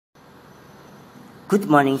Good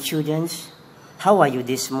morning, students. How are you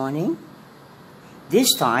this morning?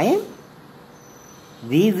 This time,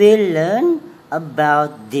 we will learn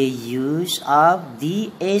about the use of the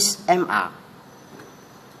ASMR.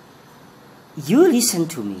 You listen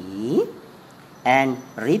to me and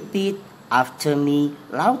repeat after me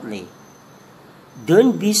loudly.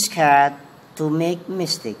 Don't be scared to make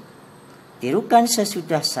mistake. Tirukan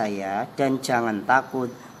sesudah saya dan jangan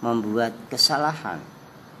takut membuat kesalahan.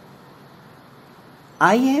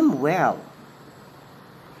 I am well.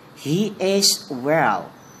 He is well.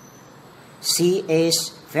 She is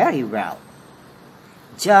very well.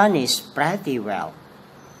 John is pretty well.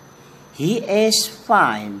 He is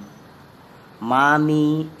fine.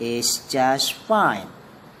 Mommy is just fine.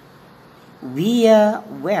 We are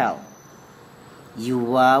well.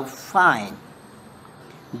 You are fine.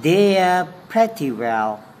 They are pretty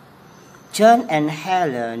well. John and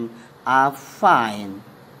Helen are fine.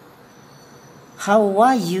 How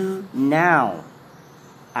are you now?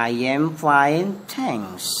 I am fine,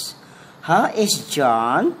 thanks. How is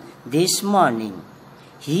John this morning?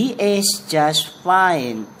 He is just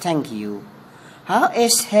fine, thank you. How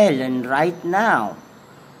is Helen right now?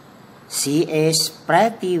 She is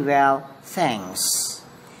pretty well, thanks.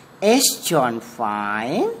 Is John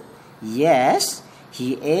fine? Yes,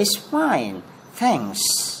 he is fine,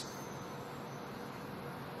 thanks.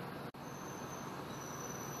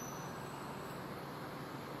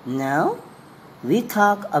 Now, we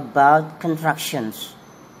talk about contractions.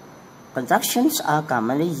 Contractions are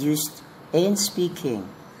commonly used in speaking.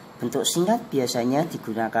 Bentuk singkat biasanya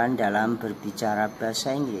digunakan dalam berbicara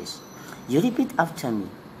bahasa Inggris. You repeat after me.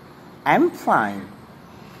 I'm fine.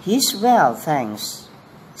 He's well, thanks.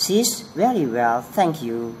 She's very well, thank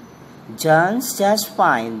you. John's just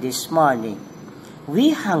fine this morning.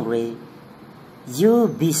 We hungry. You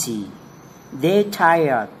busy. They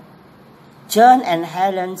tired. John and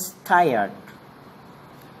Helen's tired.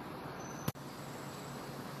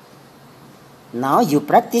 Now you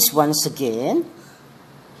practice once again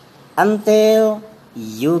until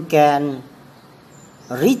you can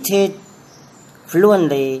read it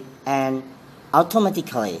fluently and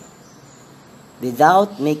automatically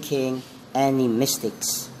without making any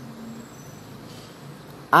mistakes.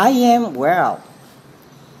 I am well.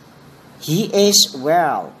 He is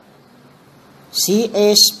well. She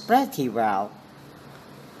is pretty well.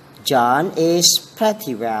 John is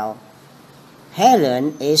pretty well.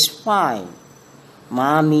 Helen is fine.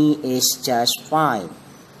 Mommy is just fine.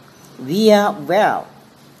 We are well.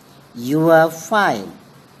 You are fine.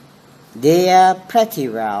 They are pretty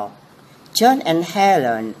well. John and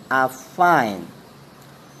Helen are fine.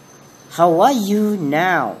 How are you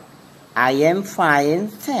now? I am fine,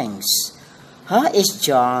 thanks. How is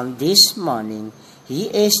John this morning? He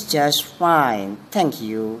is just fine, thank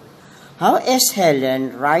you. How is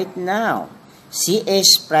Helen right now? She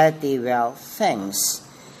is pretty well, thanks.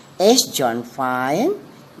 Is John fine?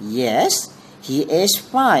 Yes, he is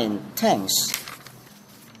fine, thanks.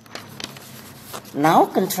 Now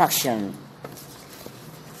contraction.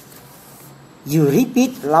 You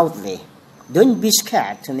repeat loudly. Don't be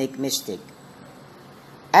scared to make mistake.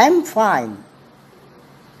 I'm fine.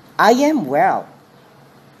 I am well.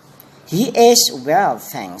 He is well,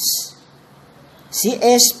 thanks. She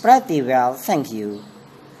is pretty well, thank you.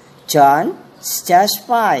 John's just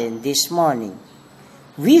fine this morning.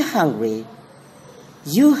 We hungry.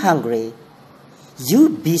 You hungry. You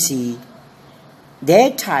busy.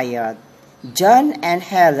 They're tired. John and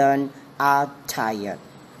Helen are tired.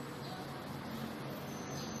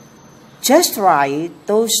 Just try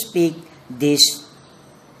to speak these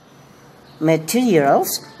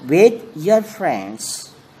materials with your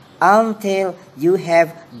friends until you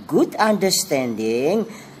have good understanding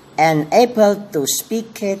and able to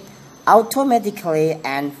speak it automatically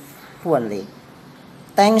and fluently.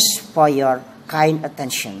 Thanks for your kind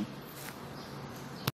attention.